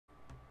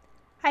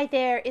Hi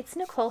there, it's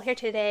Nicole here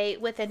today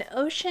with an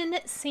Ocean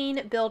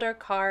Scene Builder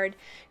card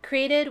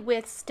created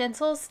with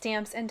stencils,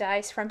 stamps, and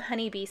dies from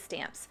Honeybee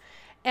Stamps.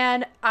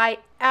 And I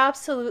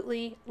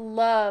absolutely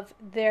love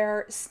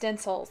their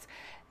stencils.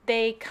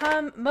 They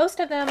come,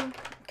 most of them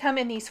come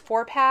in these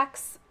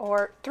 4-packs,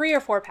 or 3 or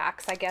 4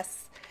 packs, I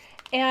guess.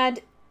 And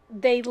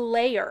they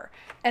layer,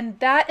 and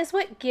that is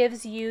what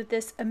gives you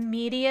this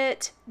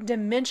immediate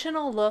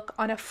dimensional look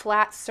on a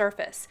flat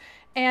surface.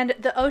 And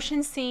the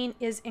ocean scene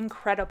is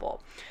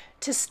incredible.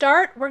 To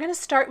start, we're going to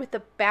start with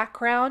the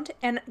background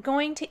and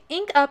going to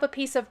ink up a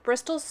piece of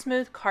Bristol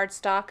Smooth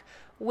cardstock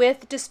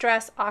with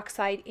Distress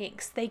Oxide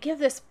inks. They give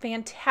this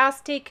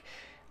fantastic,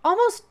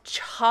 almost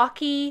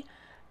chalky,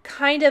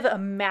 kind of a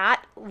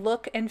matte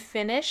look and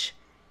finish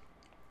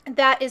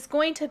that is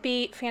going to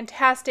be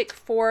fantastic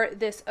for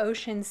this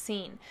ocean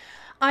scene.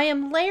 I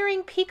am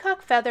layering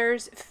peacock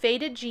feathers,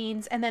 faded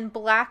jeans, and then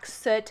black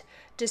soot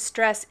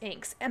distress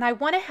inks. And I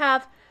want to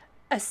have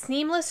a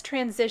seamless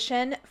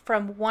transition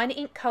from one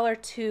ink color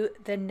to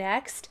the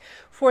next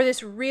for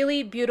this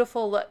really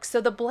beautiful look.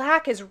 So the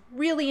black is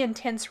really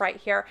intense right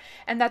here,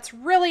 and that's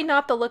really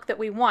not the look that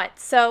we want.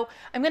 So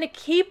I'm going to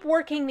keep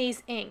working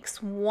these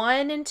inks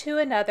one into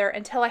another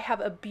until I have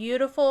a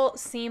beautiful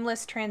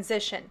seamless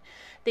transition.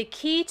 The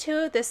key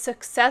to this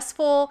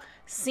successful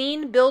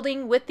scene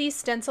building with these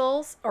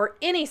stencils, or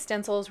any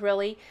stencils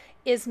really,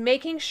 is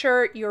making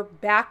sure your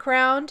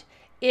background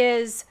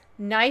is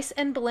nice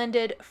and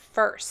blended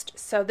first.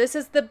 So this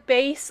is the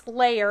base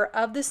layer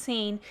of the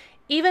scene,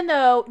 even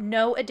though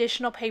no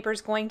additional paper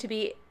is going to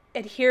be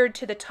adhered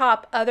to the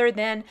top other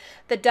than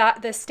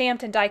the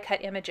stamped and die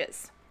cut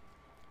images.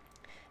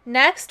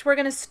 Next, we're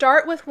going to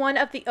start with one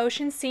of the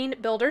Ocean Scene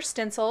Builder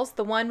stencils,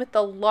 the one with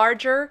the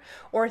larger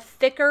or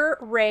thicker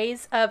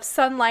rays of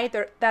sunlight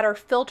that are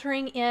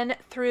filtering in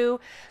through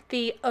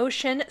the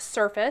ocean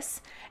surface.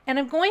 And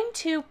I'm going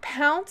to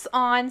pounce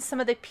on some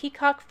of the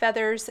Peacock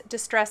Feathers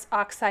Distress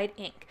Oxide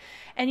ink.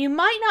 And you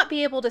might not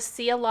be able to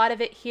see a lot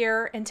of it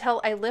here until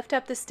I lift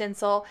up the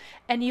stencil,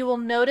 and you will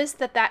notice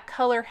that that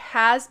color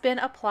has been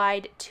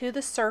applied to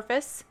the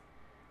surface.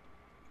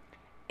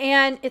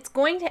 And it's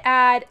going to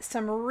add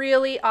some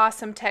really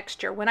awesome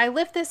texture. When I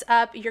lift this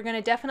up, you're going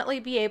to definitely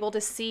be able to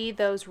see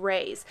those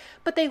rays,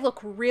 but they look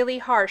really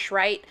harsh,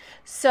 right?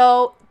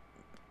 So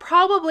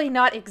probably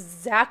not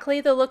exactly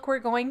the look we're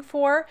going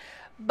for,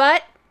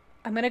 but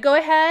I'm going to go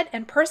ahead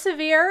and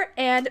persevere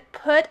and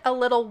put a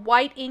little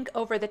white ink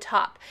over the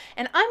top.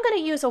 And I'm going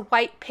to use a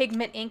white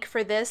pigment ink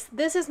for this.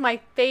 This is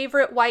my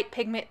favorite white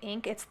pigment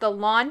ink. It's the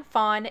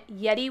Fawn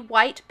YETI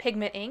white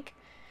pigment ink.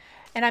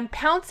 And I'm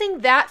pouncing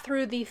that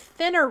through the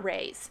thinner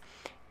rays.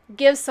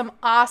 Gives some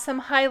awesome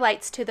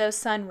highlights to those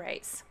sun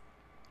rays.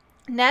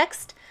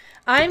 Next,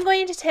 I'm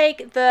going to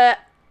take the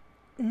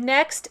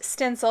next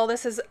stencil.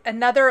 This is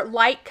another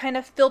light kind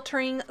of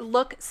filtering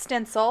look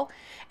stencil,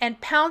 and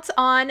pounce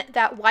on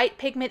that white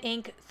pigment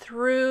ink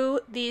through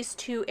these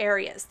two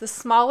areas. The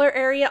smaller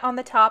area on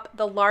the top,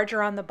 the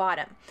larger on the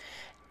bottom.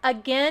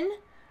 Again,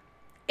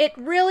 it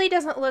really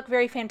doesn't look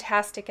very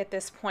fantastic at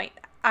this point.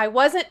 I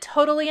wasn't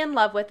totally in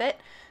love with it.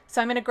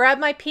 So I'm going to grab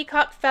my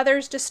Peacock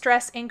Feathers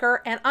Distress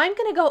Inker, and I'm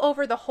going to go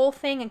over the whole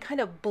thing and kind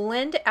of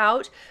blend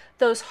out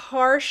those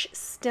harsh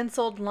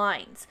stenciled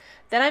lines.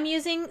 Then I'm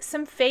using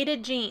some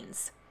faded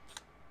jeans,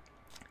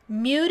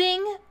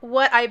 muting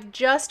what I've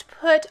just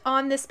put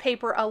on this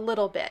paper a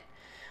little bit.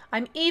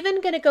 I'm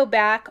even going to go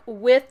back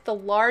with the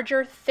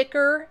larger,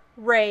 thicker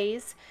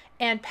rays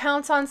and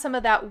pounce on some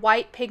of that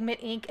white pigment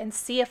ink and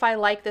see if I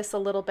like this a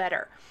little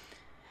better.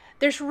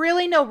 There's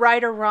really no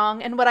right or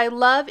wrong, and what I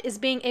love is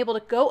being able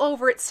to go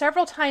over it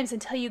several times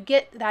until you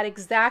get that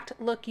exact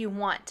look you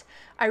want.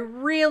 I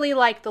really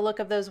like the look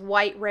of those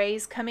white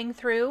rays coming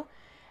through.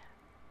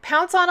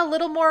 Pounce on a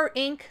little more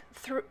ink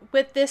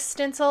with this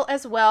stencil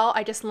as well.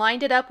 I just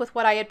lined it up with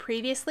what I had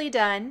previously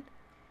done.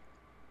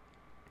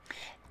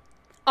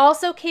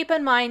 Also keep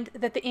in mind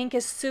that the ink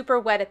is super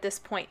wet at this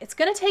point. It's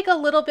going to take a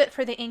little bit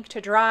for the ink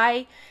to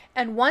dry,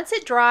 and once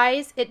it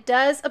dries, it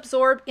does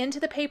absorb into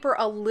the paper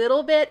a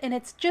little bit, and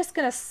it's just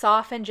going to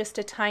soften just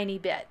a tiny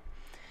bit.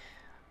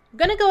 I'm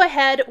going to go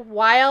ahead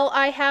while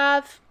I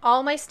have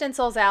all my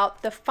stencils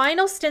out. The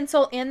final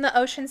stencil in the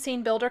Ocean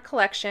Scene Builder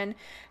collection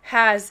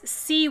has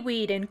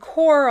seaweed and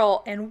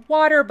coral and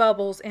water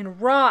bubbles and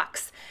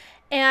rocks.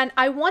 And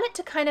I want it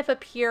to kind of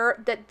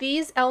appear that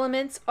these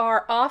elements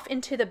are off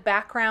into the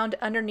background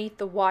underneath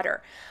the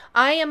water.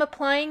 I am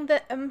applying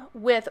them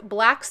with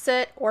black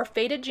soot or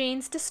faded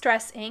jeans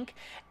distress ink,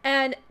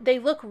 and they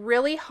look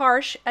really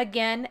harsh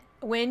again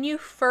when you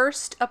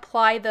first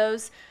apply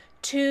those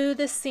to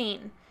the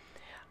scene.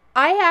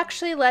 I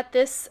actually let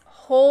this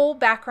whole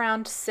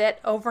background sit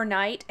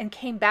overnight and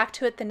came back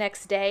to it the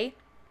next day.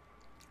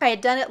 I had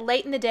done it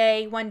late in the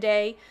day one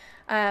day,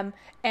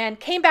 and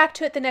came back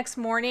to it the next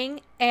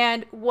morning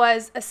and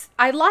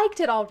I liked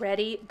it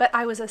already, but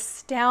I was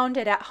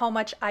astounded at how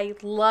much I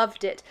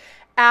loved it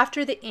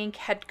after the ink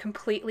had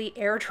completely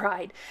air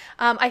dried.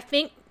 I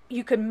think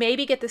you could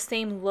maybe get the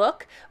same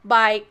look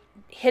by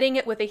hitting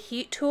it with a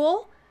heat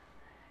tool,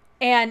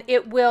 and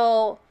it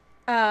will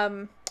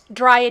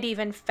dry it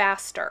even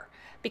faster,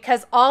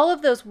 because all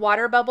of those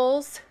water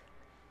bubbles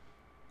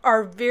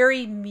are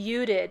very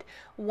muted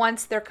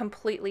once they're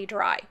completely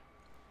dry.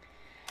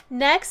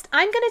 Next,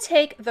 I'm going to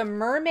take the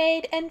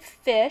Mermaid and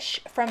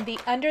Fish from the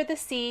Under the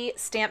Sea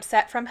stamp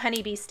set from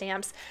Honeybee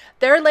Stamps.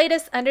 Their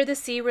latest Under the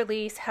Sea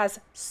release has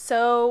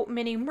so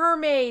many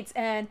mermaids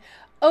and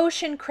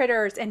ocean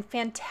critters and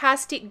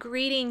fantastic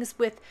greetings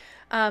with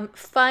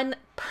fun,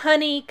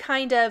 punny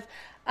kind of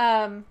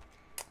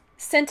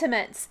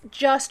sentiments.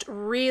 Just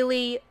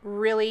really,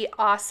 really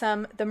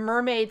awesome. The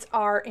mermaids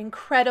are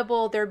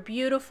incredible. They're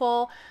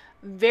beautiful,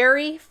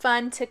 very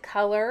fun to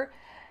color.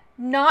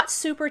 Not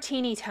super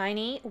teeny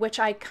tiny, which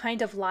I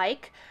kind of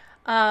like.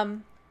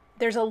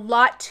 There's a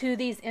lot to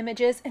these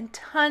images and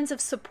tons of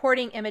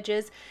supporting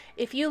images.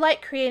 If you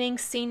like creating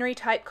scenery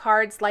type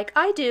cards like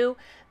I do,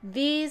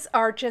 these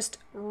are just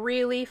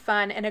really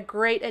fun and a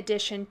great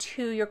addition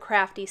to your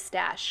crafty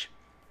stash.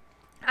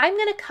 I'm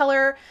going to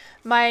color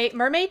my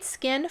mermaid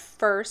skin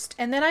first,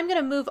 and then I'm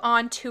going to move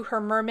on to her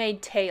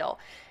mermaid tail.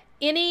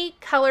 Any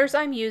colors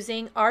I'm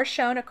using are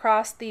shown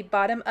across the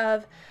bottom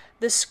of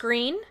the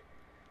screen.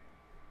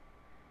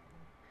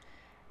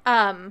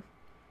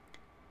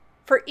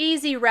 For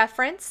easy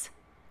reference,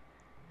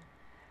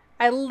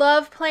 I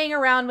love playing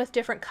around with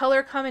different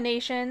color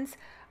combinations.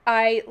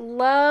 I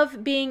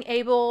love being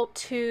able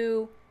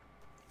to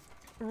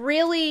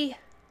really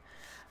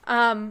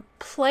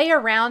play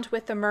around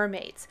with the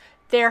mermaids.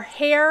 Their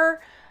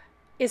hair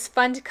is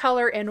fun to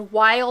color in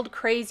wild,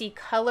 crazy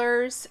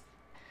colors.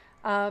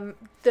 The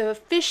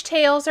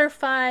fishtails are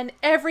fun.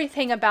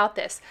 Everything about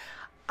this.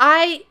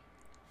 I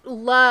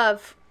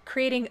love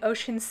creating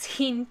ocean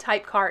scene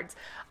type cards.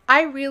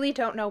 I really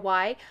don't know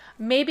why.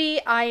 Maybe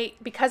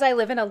because I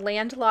live in a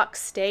landlocked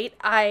state,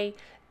 I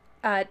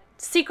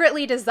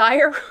secretly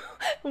desire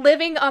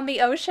living on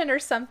the ocean or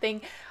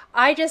something.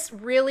 I just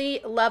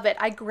really love it.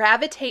 I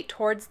gravitate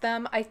towards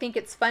them. I think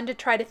it's fun to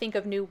try to think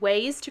of new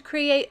ways to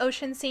create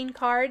ocean scene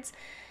cards.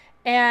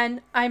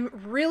 And I'm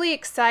really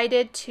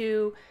excited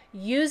to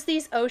use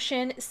these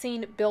ocean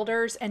scene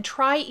builders and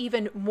try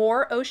even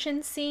more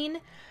ocean scene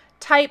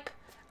type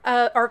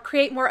or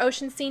create more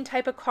ocean scene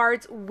type of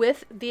cards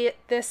with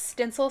this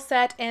stencil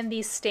set and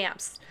these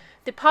stamps.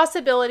 The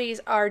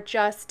possibilities are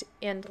just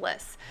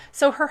endless.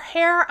 So her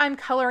hair I'm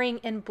coloring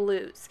in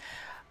blues.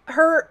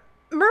 Her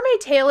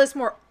mermaid tail is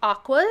more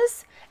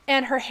aquas,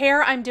 and her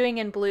hair I'm doing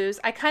in blues.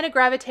 I kind of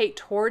gravitate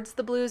towards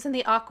the blues and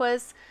the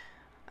aquas,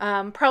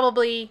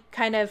 probably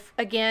kind of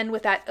again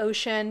with that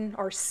ocean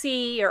or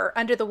sea or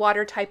under the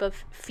water type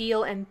of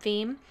feel and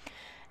theme.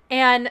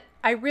 And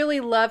I really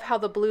love how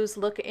the blues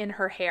look in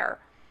her hair.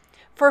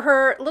 For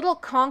her little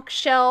conch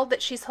shell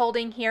that she's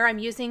holding here, I'm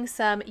using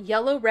some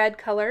yellow-red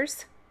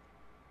colors.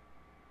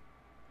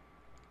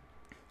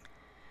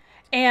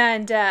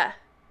 And kind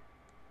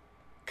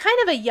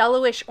of a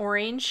yellowish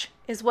orange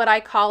is what I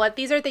call it.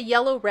 These are the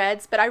yellow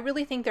reds, but I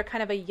really think they're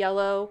kind of a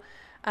yellow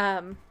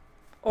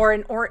or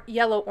an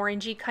yellow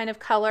orangey kind of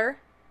color.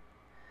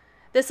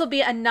 This will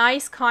be a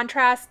nice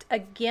contrast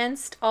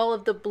against all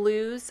of the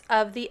blues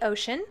of the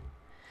ocean.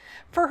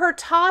 For her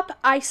top,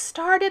 I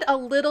started a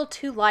little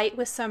too light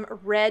with some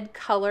red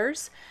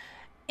colors.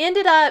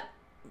 Ended up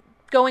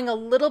going a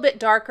little bit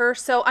darker,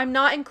 so I'm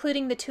not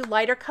including the two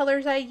lighter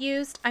colors I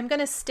used. I'm going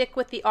to stick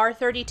with the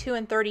R32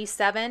 and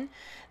 37.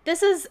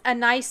 This is a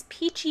nice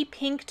peachy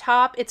pink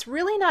top. It's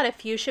really not a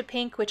fuchsia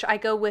pink, which I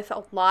go with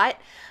a lot.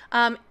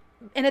 And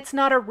it's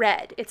not a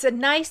red. It's a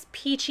nice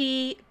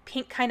peachy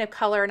pink kind of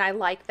color, and I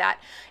like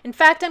that. In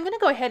fact, I'm going to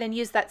go ahead and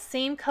use that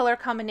same color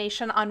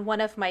combination on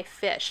one of my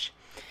fish.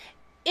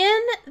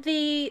 In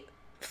the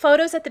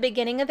photos at the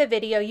beginning of the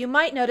video, you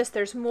might notice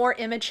there's more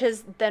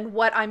images than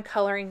what I'm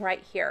coloring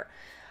right here.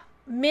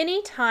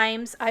 Many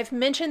times, I've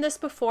mentioned this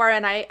before,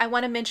 and I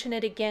want to mention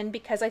it again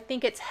because I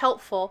think it's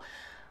helpful.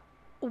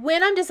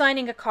 When I'm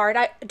designing a card,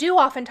 I do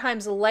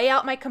oftentimes lay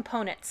out my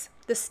components,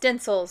 the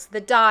stencils,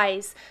 the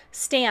dies,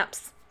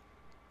 stamps,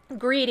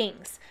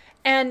 greetings,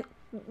 and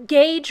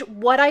gauge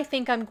what I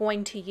think I'm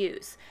going to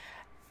use.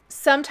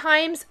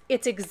 Sometimes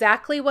it's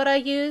exactly what I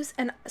use,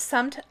 and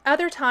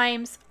other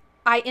times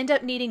I end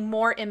up needing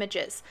more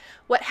images.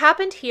 What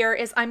happened here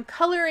is I'm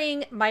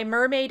coloring my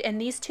mermaid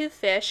and these two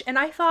fish, and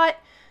I thought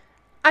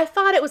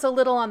it was a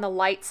little on the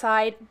light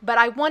side, but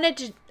I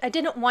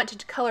didn't want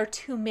to color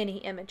too many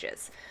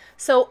images.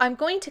 So I'm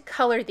going to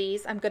color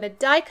these. I'm going to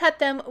die cut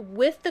them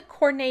with the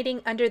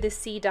coordinating Under the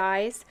Sea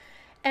dies.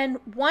 And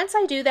once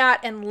I do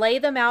that and lay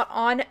them out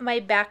on my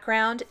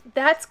background,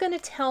 that's going to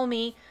tell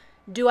me,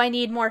 do I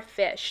need more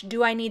fish?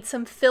 Do I need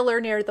some filler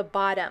near the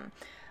bottom?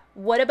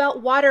 What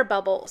about water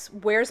bubbles?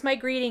 Where's my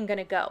greeting going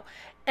to go?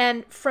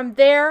 And from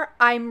there,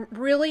 I'm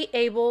really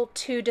able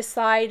to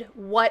decide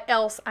what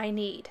else I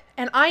need.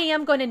 And I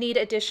am going to need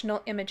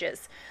additional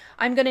images.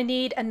 I'm going to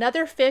need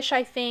another fish,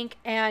 I think,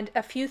 and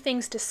a few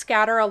things to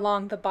scatter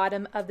along the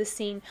bottom of the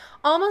scene.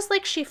 Almost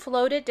like she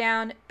floated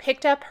down,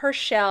 picked up her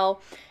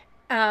shell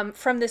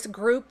from this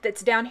group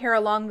that's down here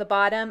along the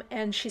bottom,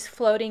 and she's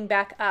floating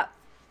back up.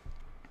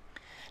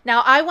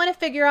 Now I want to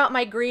figure out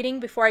my greeting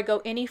before I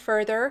go any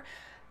further.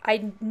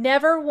 I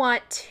never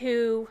want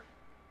to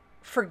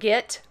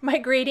forget my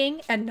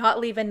greeting and not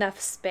leave enough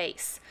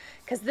space,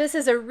 because this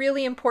is a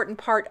really important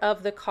part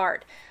of the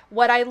card.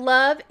 What I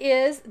love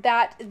is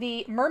that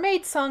the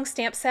Mermaid song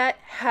stamp set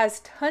has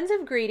tons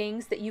of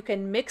greetings that you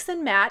can mix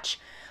and match.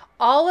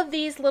 All of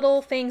these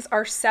little things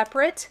are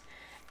separate,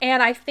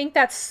 and I think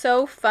that's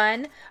so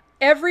fun.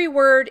 Every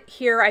word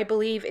here, I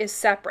believe, is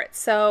separate.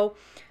 So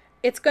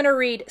it's going to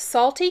read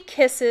salty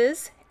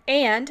kisses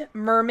and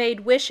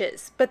mermaid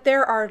wishes, but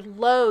there are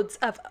loads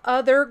of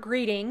other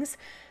greetings.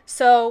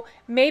 So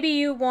maybe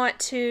you want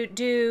to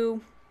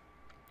do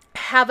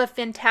have a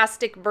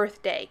fantastic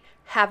birthday,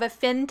 have a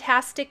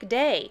fantastic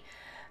day,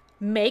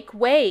 make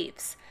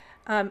waves,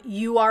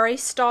 you are a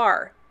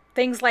star,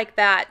 things like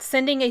that.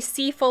 Sending a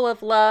sea full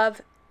of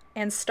love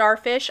and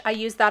starfish. I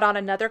used that on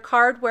another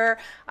card where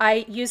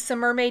I used some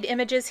mermaid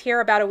images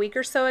here about a week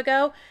or so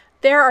ago.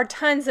 There are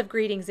tons of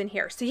greetings in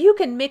here, so you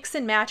can mix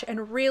and match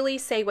and really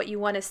say what you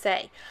want to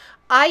say.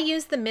 I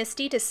use the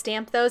Misty to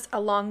stamp those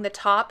along the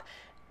top.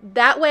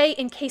 That way,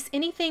 in case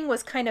anything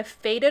was kind of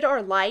faded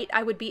or light,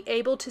 I would be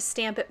able to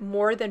stamp it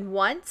more than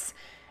once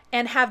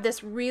and have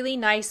this really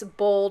nice,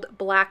 bold,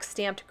 black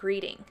stamped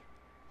greeting.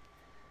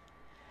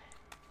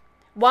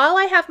 While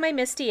I have my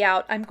Misty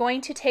out, I'm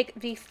going to take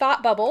the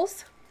thought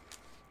bubbles,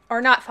 or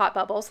not thought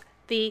bubbles,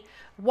 the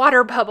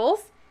water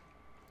bubbles,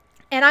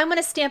 and I'm going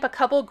to stamp a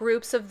couple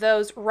groups of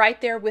those right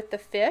there with the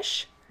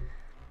fish.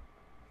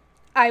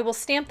 I will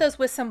stamp those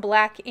with some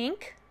black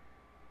ink.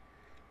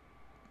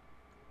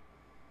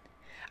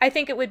 I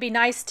think it would be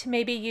nice to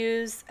maybe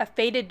use a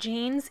Faded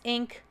Jeans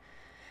ink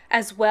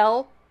as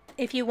well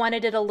if you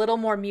wanted it a little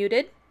more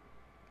muted.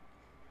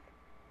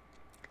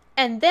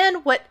 And then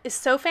what is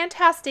so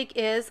fantastic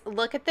is,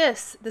 look at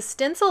this, the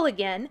stencil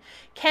again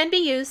can be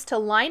used to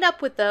line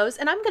up with those,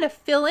 and I'm going to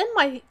fill in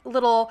my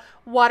little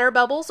water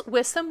bubbles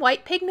with some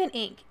white pigment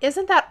ink.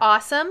 Isn't that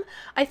awesome?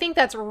 I think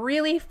that's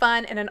really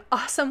fun and an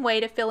awesome way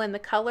to fill in the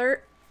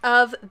color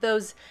of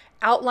those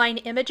outline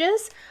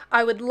images.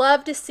 I would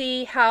love to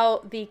see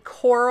how the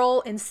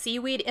coral and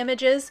seaweed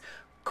images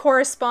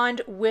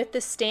correspond with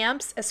the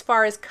stamps as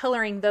far as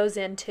coloring those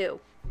in too.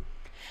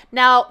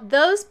 Now,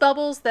 those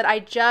bubbles that I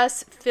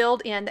just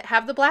filled in that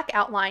have the black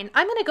outline,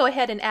 I'm going to go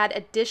ahead and add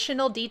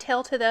additional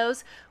detail to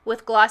those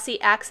with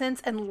glossy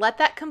accents and let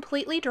that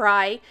completely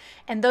dry.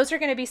 And those are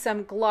going to be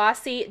some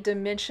glossy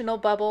dimensional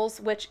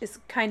bubbles, which is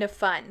kind of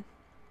fun.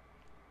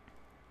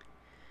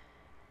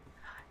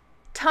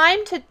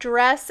 Time to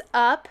dress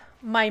up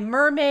my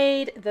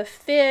mermaid, the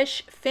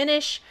fish,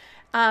 finish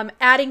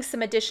adding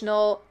some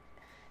additional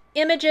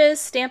images,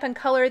 stamp and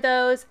color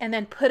those, and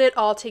then put it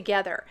all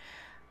together.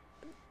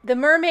 The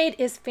mermaid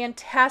is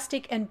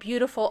fantastic and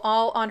beautiful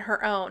all on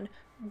her own,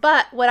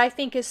 but what I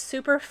think is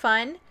super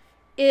fun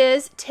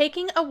is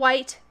taking a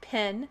white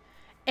pen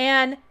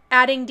and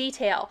adding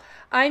detail.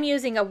 I'm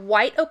using a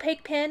white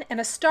opaque pen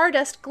and a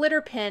Stardust glitter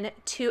pen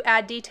to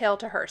add detail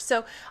to her.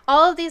 So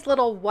all of these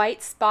little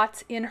white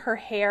spots in her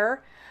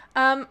hair,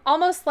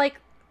 almost like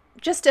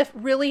just a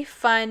really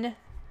fun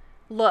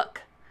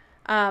look.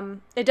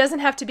 It doesn't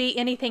have to be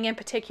anything in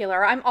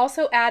particular. I'm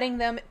also adding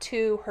them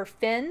to her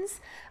fins.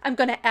 I'm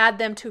going to add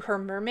them to her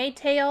mermaid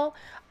tail.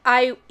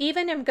 I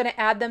even am going to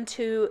add them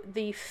to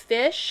the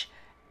fish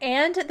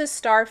and the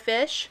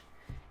starfish.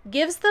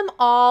 Gives them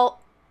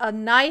all a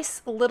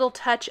nice little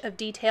touch of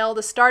detail.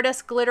 The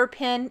Stardust glitter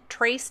pen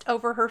traced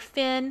over her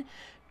fin,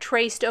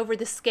 traced over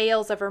the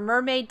scales of her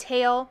mermaid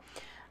tail.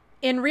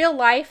 In real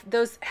life,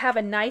 those have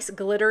a nice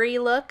glittery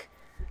look,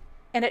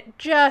 and it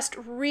just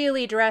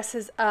really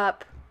dresses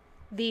up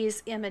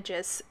these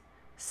images.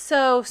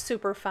 So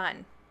super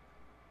fun.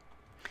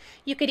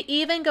 You could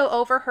even go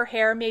over her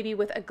hair maybe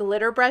with a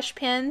glitter brush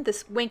pen,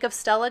 this Wink of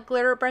Stella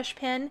glitter brush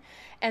pen,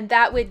 and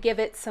that would give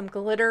it some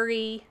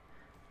glittery,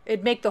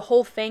 it'd make the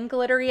whole thing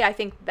glittery. I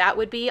think that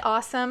would be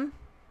awesome.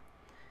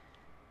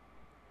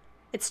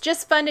 It's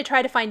just fun to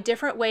try to find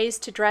different ways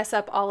to dress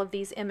up all of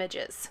these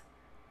images.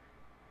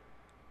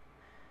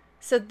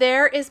 So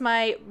there is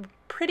my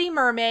pretty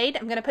mermaid.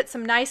 I'm going to put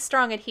some nice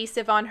strong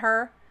adhesive on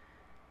her.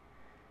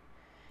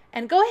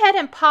 And go ahead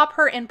and pop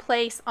her in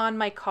place on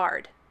my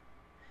card,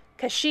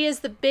 because she is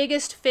the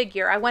biggest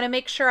figure. I want to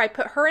make sure I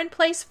put her in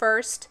place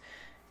first,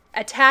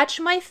 attach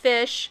my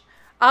fish.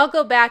 I'll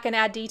go back and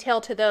add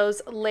detail to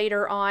those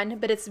later on,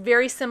 but it's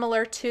very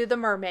similar to the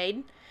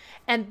mermaid.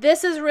 And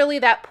this is really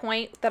that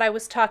point that I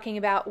was talking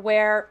about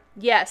where,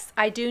 yes,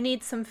 I do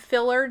need some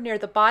filler near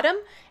the bottom,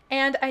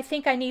 and I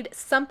think I need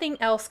something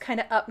else kind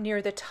of up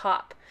near the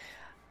top.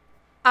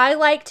 I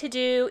like to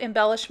do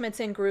embellishments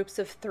in groups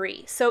of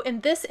 3. So in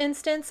this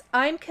instance,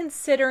 I'm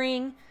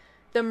considering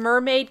the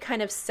mermaid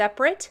kind of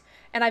separate,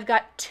 and I've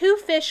got 2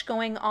 fish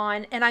going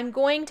on, and I'm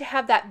going to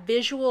have that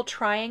visual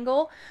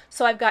triangle.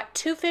 So I've got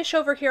 2 fish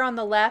over here on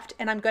the left,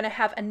 and I'm going to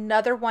have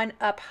another one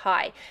up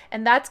high.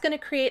 And that's going to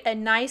create a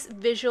nice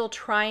visual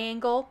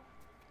triangle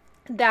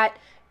that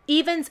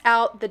evens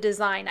out the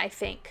design, I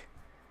think.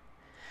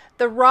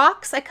 The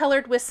rocks I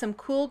colored with some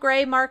cool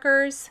gray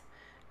markers,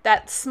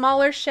 That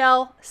smaller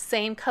shell,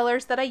 same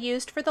colors that I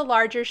used for the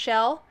larger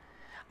shell.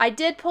 I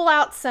did pull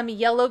out some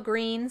yellow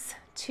greens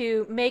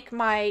to make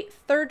my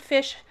third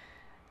fish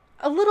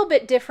a little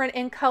bit different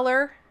in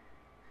color.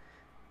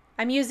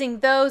 I'm using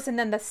those and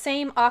then the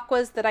same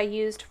aquas that I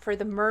used for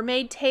the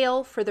mermaid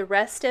tail for the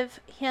rest of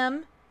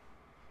him.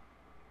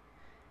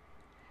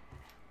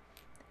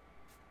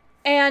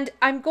 And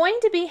I'm going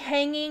to be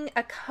hanging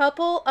a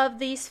couple of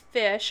these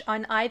fish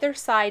on either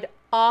side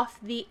off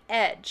the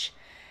edge.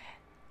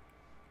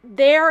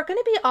 They're going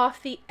to be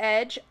off the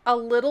edge a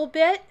little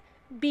bit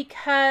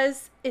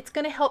because it's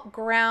going to help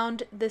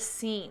ground the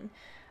scene.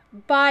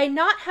 By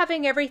not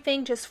having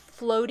everything just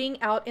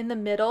floating out in the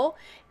middle,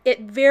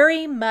 it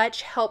very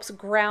much helps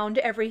ground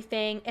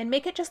everything and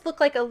make it just look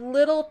like a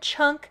little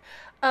chunk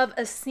of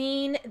a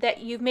scene that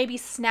you've maybe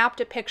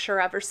snapped a picture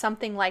of or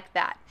something like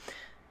that.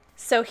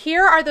 So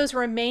here are those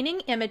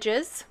remaining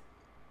images.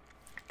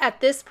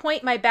 At this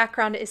point, my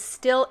background is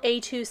still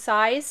A2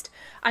 sized.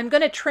 I'm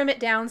going to trim it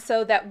down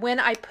so that when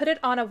I put it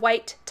on a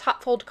white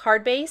top fold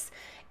card base,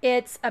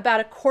 it's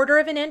about 1/4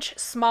 of an inch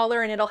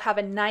smaller and it'll have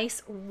a nice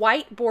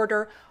white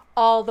border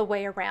all the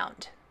way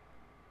around.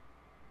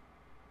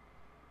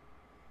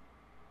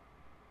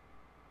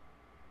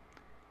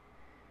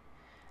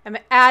 I'm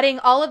adding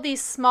all of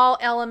these small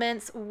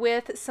elements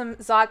with some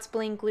Zotz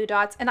Bling glue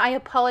dots, and I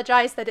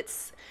apologize that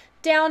it's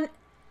down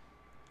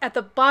at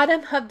the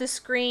bottom of the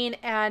screen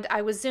and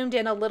I was zoomed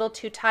in a little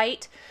too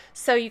tight,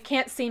 so you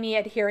can't see me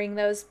adhering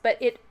those, but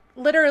it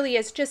literally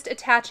is just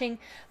attaching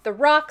the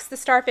rocks, the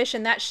starfish,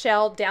 and that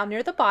shell down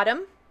near the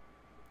bottom.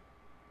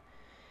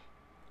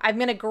 I'm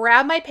going to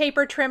grab my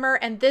paper trimmer,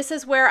 and this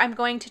is where I'm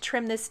going to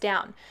trim this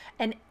down.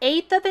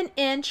 1/8 of an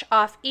inch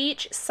off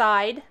each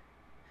side,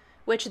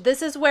 which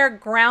this is where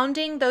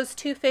grounding those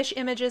two fish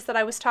images that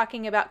I was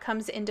talking about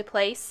comes into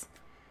place.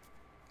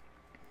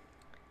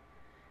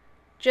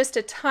 Just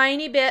a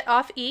tiny bit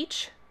off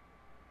each.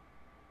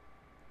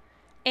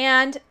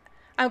 And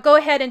I'll go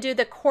ahead and do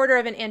the 1/4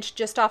 of an inch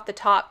just off the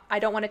top. I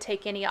don't want to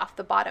take any off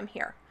the bottom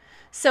here.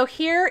 So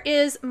here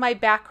is my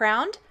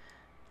background.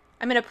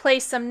 I'm going to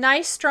place some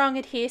nice strong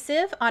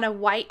adhesive on a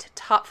white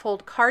top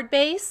fold card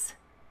base.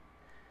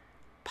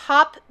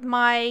 Pop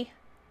my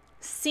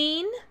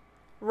scene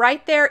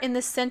right there in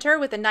the center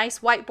with a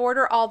nice white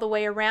border all the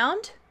way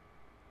around.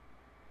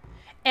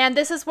 And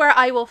this is where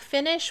I will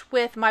finish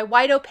with my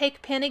white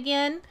opaque pen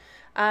again.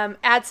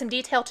 Add some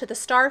detail to the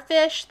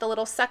starfish, the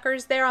little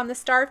suckers there on the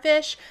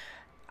starfish.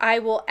 I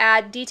will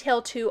add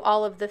detail to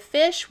all of the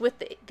fish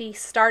with the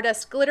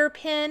Stardust glitter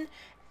pen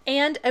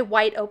and a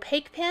white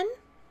opaque pen.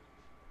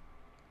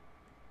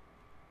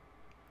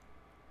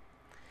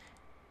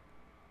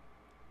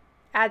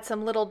 Add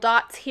some little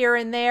dots here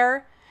and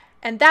there.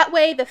 And that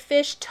way the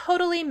fish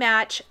totally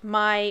match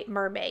my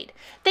mermaid.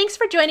 Thanks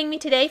for joining me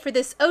today for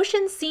this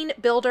Ocean Scene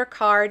Builder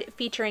card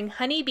featuring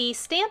honeybee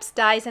stamps,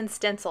 dies, and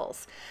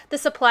stencils. The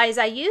supplies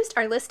I used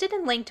are listed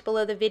and linked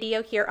below the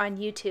video here on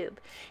YouTube.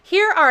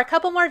 Here are a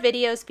couple more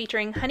videos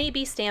featuring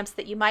honeybee stamps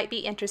that you might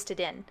be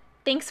interested in.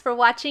 Thanks for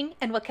watching,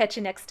 and we'll catch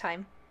you next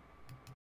time.